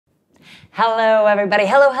Hello, everybody.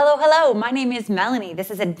 Hello, hello, hello. My name is Melanie. This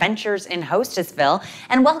is Adventures in Hostessville,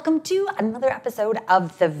 and welcome to another episode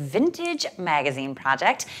of the Vintage Magazine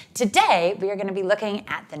Project. Today, we are going to be looking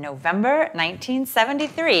at the November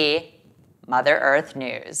 1973 Mother Earth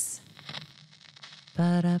news.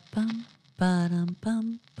 Ba-da-bum,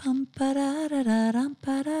 ba-dum-bum, bum, ba-da-da-da-dum,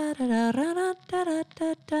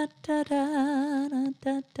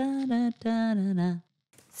 ba-da-da-da-da-da-da-da-da-da-da-da-da.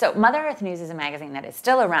 So Mother Earth News is a magazine that is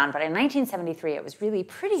still around, but in 1973 it was really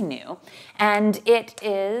pretty new. And it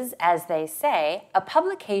is, as they say, a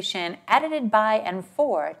publication edited by and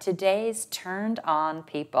for today's turned-on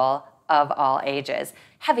people of all ages.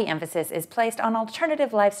 Heavy emphasis is placed on alternative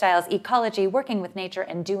lifestyles, ecology, working with nature,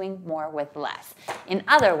 and doing more with less. In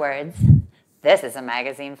other words, this is a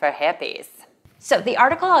magazine for hippies. So the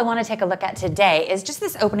article I want to take a look at today is just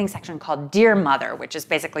this opening section called Dear Mother, which is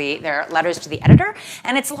basically their letters to the editor.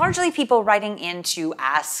 And it's largely people writing in to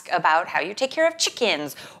ask about how you take care of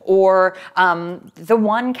chickens, or the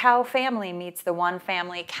one cow family meets the one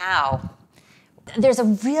family cow. There's a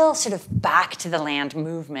real sort of back to the land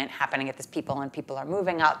movement happening at this people, and people are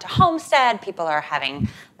moving out to homestead. People are having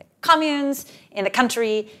communes in the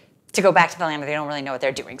country to go back to the land where they don't really know what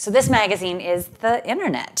they're doing. So this magazine is the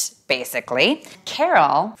internet, basically.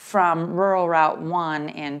 Carol from Rural Route 1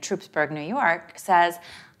 in Troopsburg, New York says,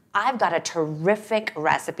 I've got a terrific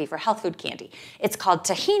recipe for health food candy. It's called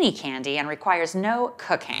Tahini candy and requires no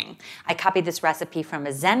cooking. I copied this recipe from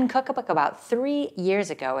a Zen cookbook about 3 years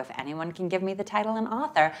ago. If anyone can give me the title and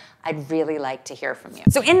author, I'd really like to hear from you.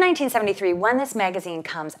 So in 1973, when this magazine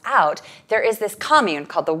comes out, there is this commune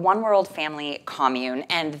called the One World Family Commun,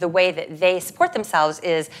 and the way that they support themselves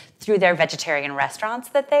is through their vegetarian restaurants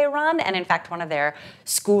that they run. And in fact, one of their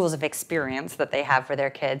schools of experience that they have for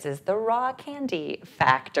their kids is the Raw Candy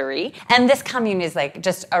Factory. And this commune is like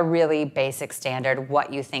just a really basic standard,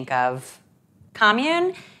 what you think of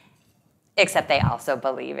commune, except they also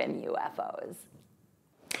believe in UFOs.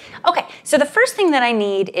 Okay, so the first thing that I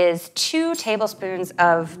need is 2 tablespoons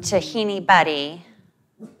of tahini buddy.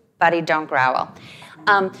 Buddy, don't growl.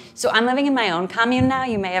 So I'm living in my own commune now.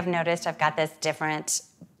 You may have noticed I've got this different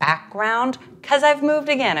background because I've moved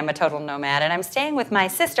again. I'm a total nomad, and I'm staying with my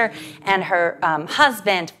sister and her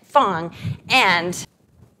husband, Fong, and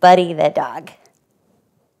Buddy the dog.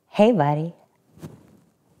 Hey, Buddy.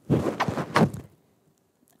 We're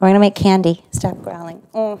gonna make candy. Stop growling.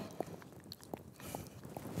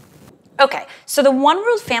 Okay, so the One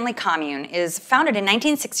World Family Commune is founded in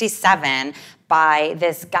 1967 by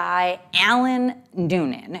this guy, Allen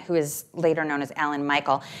Noonan, who is later known as Alan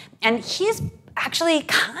Michael. And he's actually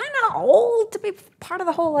kind of old to be part of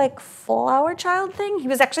the whole flower child thing. He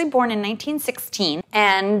was actually born in 1916,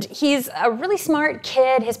 and he's a really smart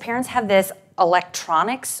kid. His parents have this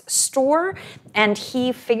electronics store, and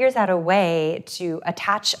he figures out a way to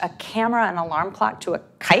attach a camera and alarm clock to a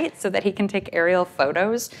kite so that he can take aerial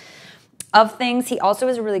photos of things. He also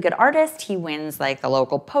is a really good artist. He wins the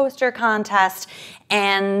local poster contest,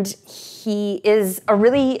 and he is a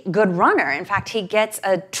really good runner. In fact, he gets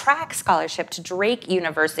a track scholarship to Drake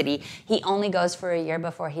University. He only goes for a year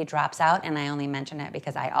before he drops out, and I only mention it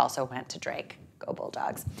because I also went to Drake. Go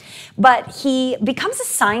Bulldogs. But he becomes a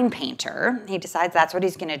sign painter. He decides that's what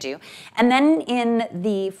he's gonna do. And then in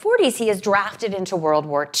the 40s, he is drafted into World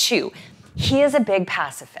War II. He is a big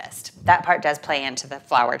pacifist. That part does play into the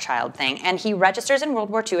flower child thing. And he registers in World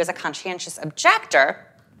War II as a conscientious objector.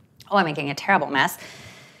 Oh, I'm making a terrible mess.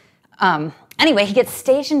 Anyway, he gets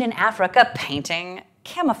stationed in Africa painting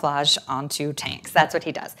camouflage onto tanks. That's what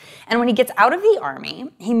he does. And when he gets out of the army,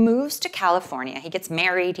 he moves to California. He gets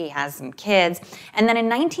married, he has some kids. And then in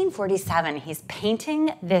 1947, he's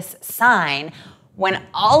painting this sign when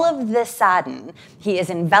all of a sudden, he is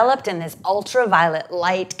enveloped in this ultraviolet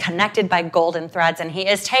light connected by golden threads, and he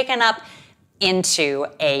is taken up into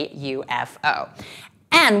a UFO.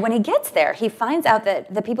 And when he gets there, he finds out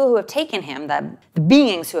that the people who have taken him, the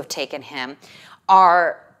beings who have taken him,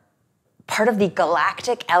 are part of the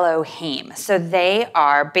galactic Elohim. So they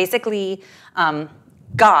are basically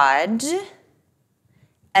God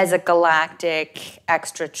as a galactic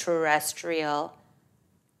extraterrestrial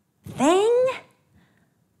thing.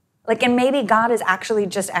 And maybe God is actually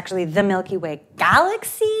the Milky Way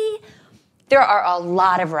galaxy. There are a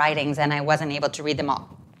lot of writings, and I wasn't able to read them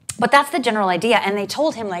all. But that's the general idea. And they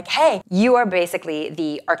told him, hey, you are basically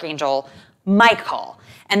the Archangel Michael.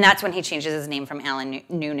 And that's when he changes his name from Allen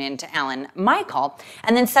Noonan to Alan Michael.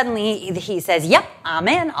 And then suddenly he says, yep, I'm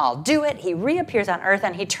in, I'll do it. He reappears on Earth,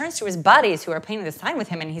 and he turns to his buddies who are painting the sign with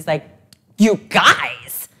him, and he's like, you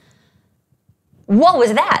guys, what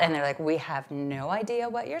was that? And they're like, we have no idea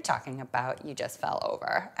what you're talking about. You just fell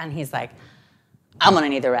over. And he's like, I'm going to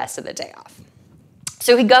need the rest of the day off.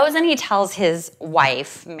 So he goes and he tells his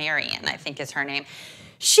wife, Marion, I think is her name.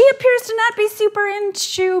 She appears to not be super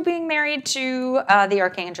into being married to the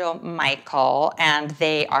Archangel Michael, and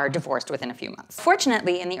they are divorced within a few months.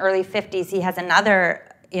 Fortunately, in the early 50s, he has another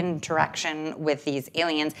interaction with these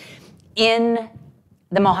aliens in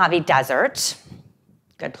the Mojave Desert.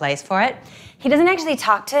 Good place for it. He doesn't actually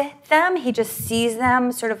talk to them. He just sees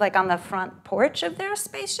them sort of like on the front porch of their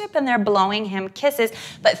spaceship, and they're blowing him kisses.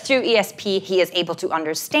 But through ESP, he is able to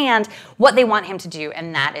understand what they want him to do,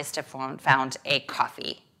 and that is to found a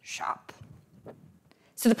coffee shop.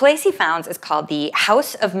 So the place he founds is called the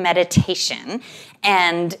House of Meditation,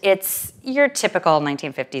 and it's your typical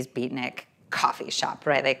 1950s beatnik coffee shop,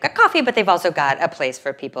 right? They've got coffee, but they've also got a place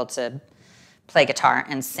for people to play guitar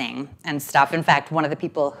and sing and stuff. In fact, one of the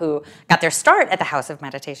people who got their start at the House of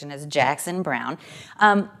Meditation is Jackson Browne.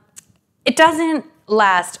 It doesn't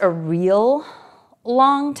last a real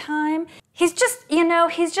long time. He's just, you know,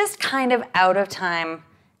 he's just kind of out of time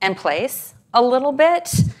and place a little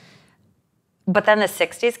bit. But then the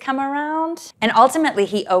 60s come around, and ultimately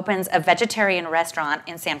he opens a vegetarian restaurant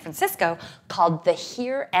in San Francisco called The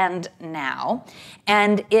Here and Now.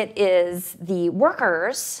 And it is the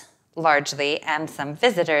workers, largely, and some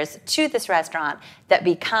visitors to this restaurant that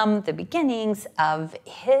become the beginnings of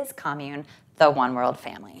his commune, the One World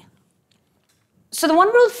Family. So the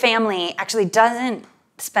One World Family actually doesn't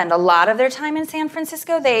spend a lot of their time in San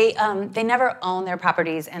Francisco. They never own their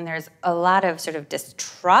properties, and there's a lot of sort of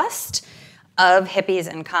distrust of hippies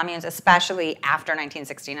and communes, especially after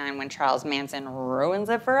 1969 when Charles Manson ruins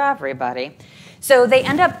it for everybody. So they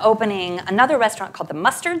end up opening another restaurant called the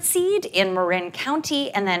Mustard Seed in Marin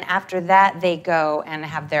County, and then after that they go and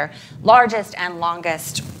have their largest and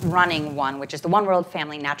longest running one, which is the One World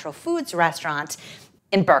Family Natural Foods restaurant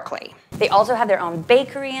in Berkeley. They also have their own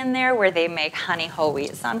bakery in there where they make honey whole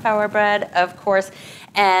wheat sunflower bread, of course,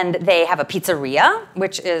 and they have a pizzeria,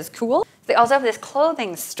 which is cool. They also have this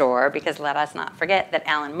clothing store, because let us not forget that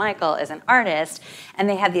Allen Michael is an artist, and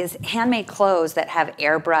they have these handmade clothes that have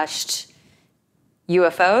airbrushed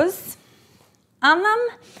UFOs on them.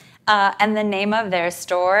 And the name of their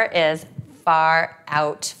store is Far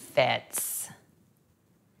Outfits.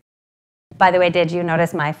 By the way, did you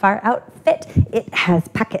notice my Far Outfit? It has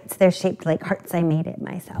pockets. They're shaped like hearts. I made it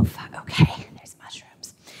myself. Okay, there's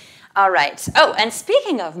mushrooms. All right. Oh, and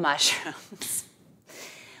speaking of mushrooms,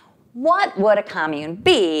 what would a commune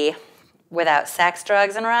be without sex,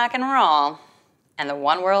 drugs, and rock and roll? And the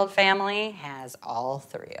One World Family has all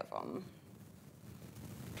three of them.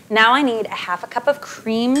 Now I need a half a cup of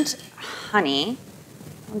creamed honey.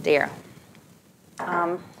 Oh dear.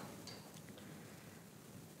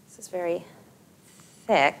 This is very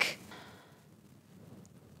thick.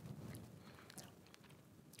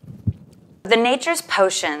 The nature's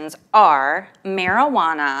potions are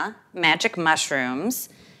marijuana, magic mushrooms,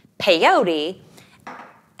 peyote,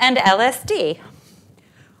 and LSD,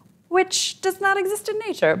 which does not exist in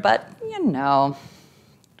nature, but you know,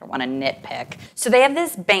 don't want to nitpick. So they have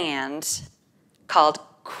this band called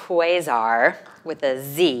Quasar with a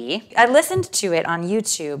Z. I listened to it on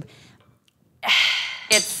YouTube.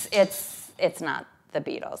 It's not the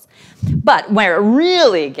Beatles. But where it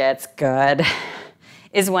really gets good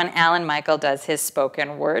is when Allen Michael does his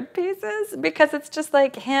spoken word pieces, because it's just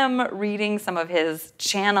like him reading some of his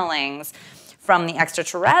channelings from the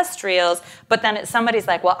extraterrestrials, but then somebody's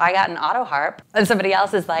like, well, I got an auto harp, and somebody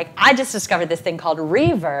else is like, I just discovered this thing called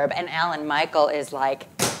reverb, and Allen Michael is like,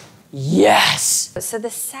 yes! So the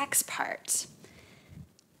sex part.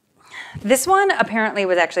 This one apparently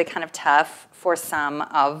was actually kind of tough for some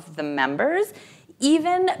of the members,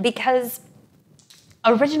 even because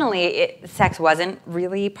originally, sex wasn't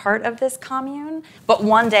really part of this commune, but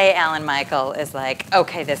one day Allen Michael is like,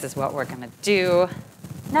 okay, this is what we're gonna do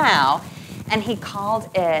now. And he called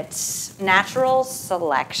it natural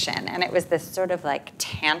selection, and it was this sort of like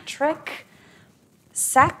tantric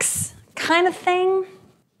sex kind of thing.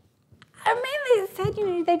 I mean, they said, you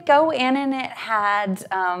know, they'd go in and it had,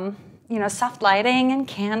 you know, soft lighting and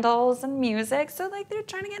candles and music, so like they're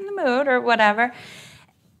trying to get in the mood or whatever.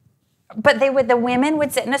 But the women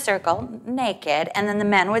would sit in a circle naked, and then the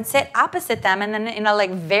men would sit opposite them, and then in a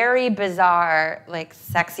like very bizarre, like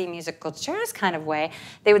sexy musical chairs kind of way,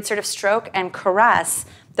 they would sort of stroke and caress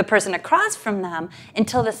the person across from them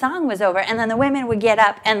until the song was over, and then the women would get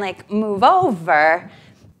up and like move over.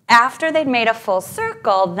 After they'd made a full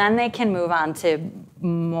circle, then they can move on to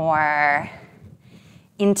more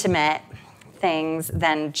intimate things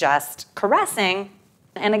than just caressing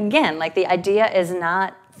And again, like the idea is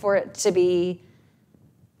not for it to be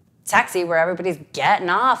sexy where everybody's getting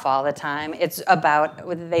off all the time. It's about,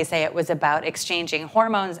 they say it was about exchanging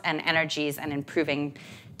hormones and energies and improving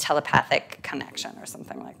telepathic connection or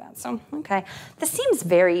something like that. So, okay. This seems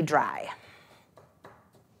very dry.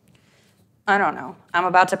 I don't know. I'm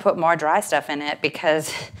about to put more dry stuff in it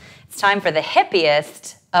because it's time for the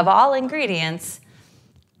hippiest of all ingredients,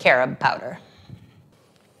 carob powder.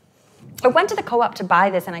 I went to the co-op to buy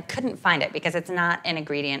this and I couldn't find it because it's not an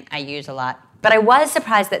ingredient I use a lot. But I was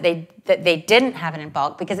surprised that they didn't have it in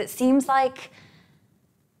bulk because it seems like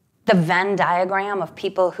the Venn diagram of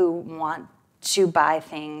people who want to buy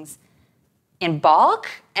things in bulk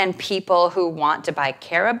and people who want to buy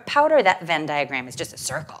carob powder, that Venn diagram is just a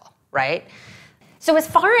circle, right? So as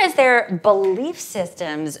far as their belief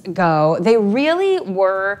systems go, they really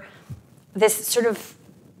were this sort of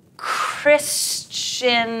Christian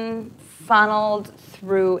funneled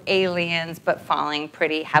through aliens, but falling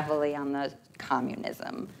pretty heavily on the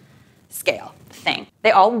communism scale thing.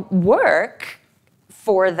 They all work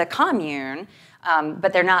for the commune,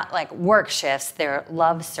 but they're not like work shifts, they're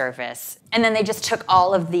love service. And then they just took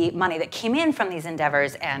all of the money that came in from these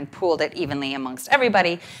endeavors and pooled it evenly amongst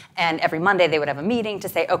everybody. And every Monday they would have a meeting to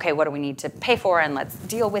say, okay, what do we need to pay for and let's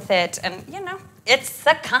deal with it. And you know, it's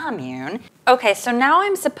the commune. Okay, so now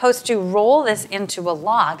I'm supposed to roll this into a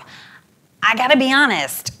log. I gotta be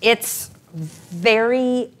honest, it's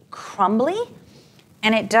very crumbly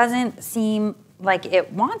and it doesn't seem like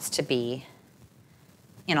it wants to be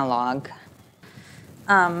in a log.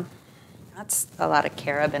 That's a lot of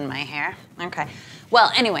carob in my hair. Okay.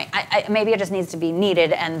 Well, anyway, maybe it just needs to be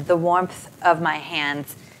kneaded, and the warmth of my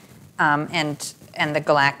hands and the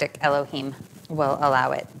galactic Elohim will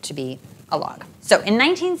allow it to be a log. So in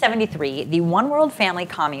 1973, the One World Family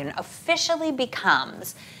Commune officially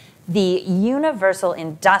becomes the Universal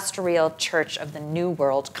Industrial Church of the New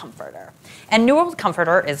World Comforter. And New World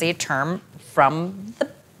Comforter is a term from the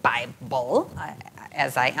Bible,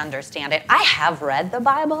 as I understand it. I have read the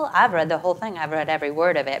Bible. I've read the whole thing. I've read every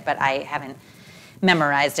word of it, but I haven't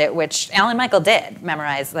memorized it, which Allen Michael did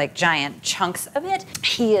memorize like giant chunks of it.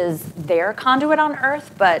 He is their conduit on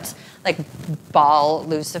earth, but like Baal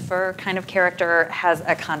Lucifer kind of character has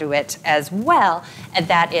a conduit as well. And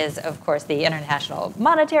that is, of course, the International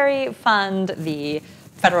Monetary Fund, the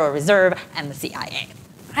Federal Reserve, and the CIA.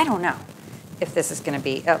 I don't know if this is going to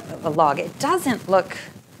be a log. It doesn't look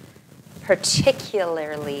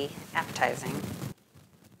particularly appetizing.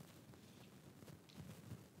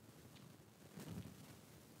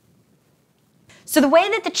 So the way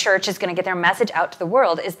that the church is going to get their message out to the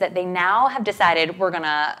world is that they now have decided we're going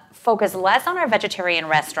to focus less on our vegetarian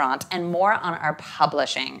restaurant and more on our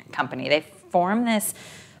publishing company. They formed this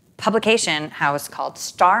publication house called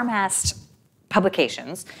Starmast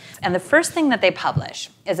Publications. And the first thing that they publish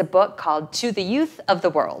is a book called To the Youth of the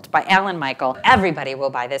World by Allen Michael. Everybody will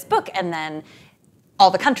buy this book, and then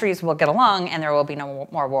all the countries will get along, and there will be no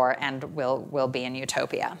more war, and we'll be in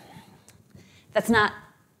utopia. That's not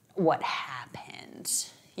what happened.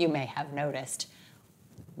 You may have noticed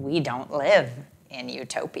we don't live in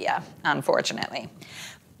utopia, unfortunately.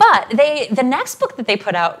 But the next book that they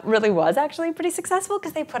put out really was actually pretty successful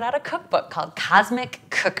because they put out a cookbook called Cosmic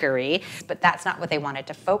Cookery, but that's not what they wanted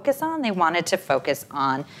to focus on. They wanted to focus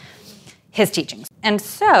on his teachings. And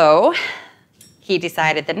so he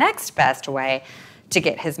decided the next best way to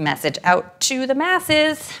get his message out to the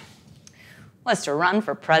masses was to run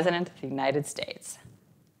for president of the United States.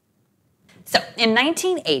 So in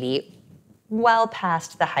 1980, well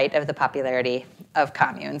past the height of the popularity of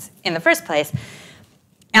communes in the first place,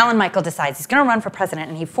 Allen Michael decides he's going to run for president,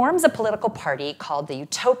 and he forms a political party called the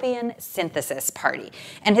Utopian Synthesis Party.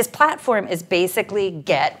 And his platform is basically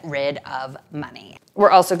get rid of money. We're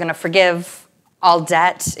also going to forgive all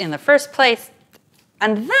debt in the first place.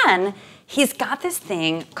 And then he's got this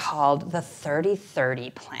thing called the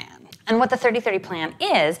 30-30 plan. And what the 30-30 plan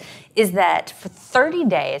is that for 30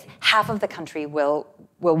 days, half of the country will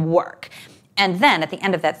work. And then at the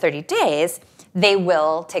end of that 30 days, they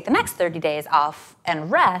will take the next 30 days off and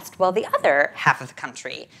rest while the other half of the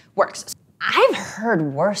country works. I've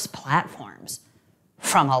heard worse platforms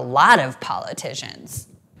from a lot of politicians.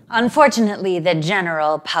 Unfortunately, the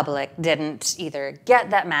general public didn't either get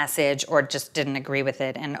that message or just didn't agree with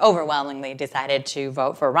it and overwhelmingly decided to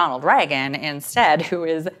vote for Ronald Reagan instead, who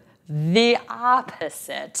is the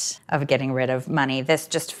opposite of getting rid of money. This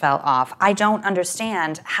just fell off. I don't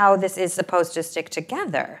understand how this is supposed to stick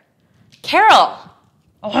together. Carol!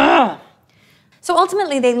 Ugh. So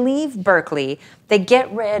ultimately, they leave Berkeley. They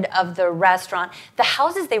get rid of the restaurant. The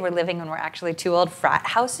houses they were living in were actually two old frat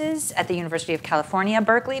houses at the University of California,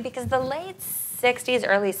 Berkeley, because the late 60s,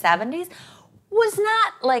 early 70s was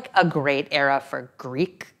not like a great era for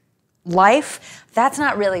Greek life. That's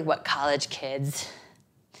not really what college kids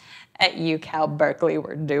at UCal Berkeley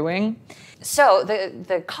were doing. So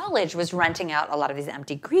the college was renting out a lot of these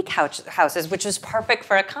empty Greek houses, which was perfect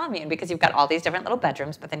for a commune because you've got all these different little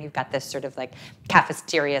bedrooms, but then you've got this sort of like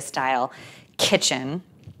cafeteria-style kitchen.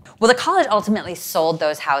 Well, the college ultimately sold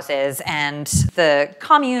those houses, and the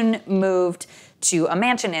commune moved to a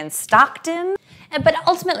mansion in Stockton, but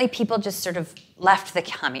ultimately people just sort of left the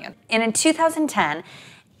commune. And in 2010,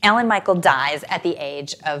 Allen Michael dies at the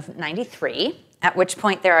age of 93, at which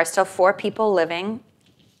point there are still 4 people living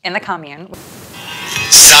in the commune.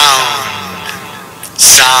 Sound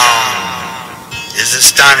is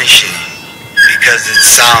astonishing because it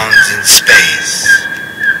sounds in space.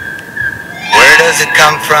 Where does it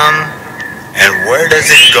come from and where does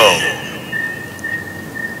it go?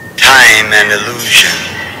 Time and illusion.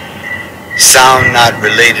 Sound not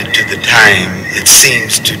related to the time it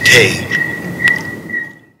seems to take.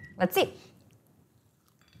 Let's see.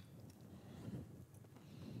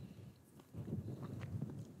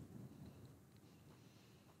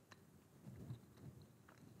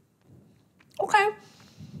 Okay.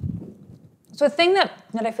 So the thing that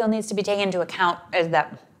I feel needs to be taken into account is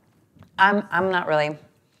that I'm not really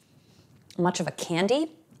much of a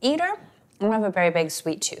candy eater. I don't have a very big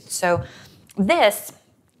sweet tooth. So this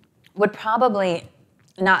would probably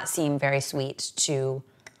not seem very sweet to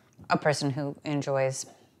a person who enjoys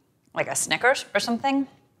like a Snickers or something.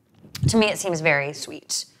 To me, it seems very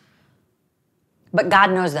sweet. But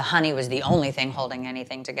God knows the honey was the only thing holding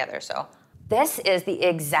anything together, so. This is the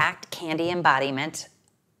exact candy embodiment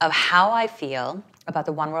of how I feel about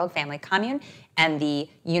the One World Family Commune and the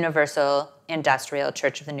Universal Industrial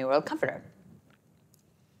Church of the New World Comforter.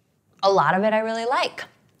 A lot of it I really like.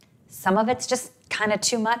 Some of it's just kind of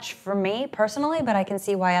too much for me personally, but I can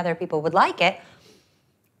see why other people would like it.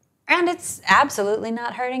 And it's absolutely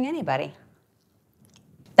not hurting anybody.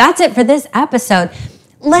 That's it for this episode.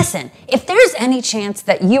 Listen, if there's any chance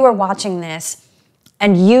that you are watching this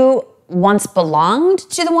and you once belonged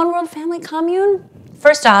to the One World Family Commune,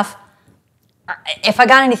 first off, if I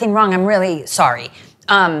got anything wrong, I'm really sorry.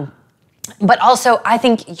 But also, I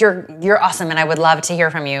think you're awesome, and I would love to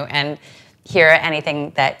hear from you and hear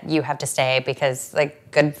anything that you have to say, because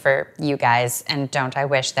like, good for you guys, and don't I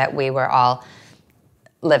wish that we were all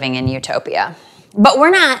living in utopia. But we're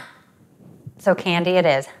not, so candy it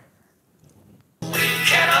is. We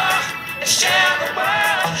cannot share the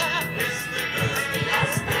world.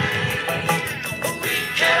 We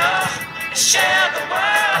cannot share the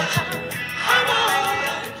world.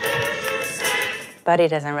 Buddy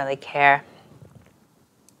doesn't really care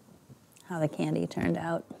how the candy turned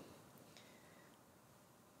out.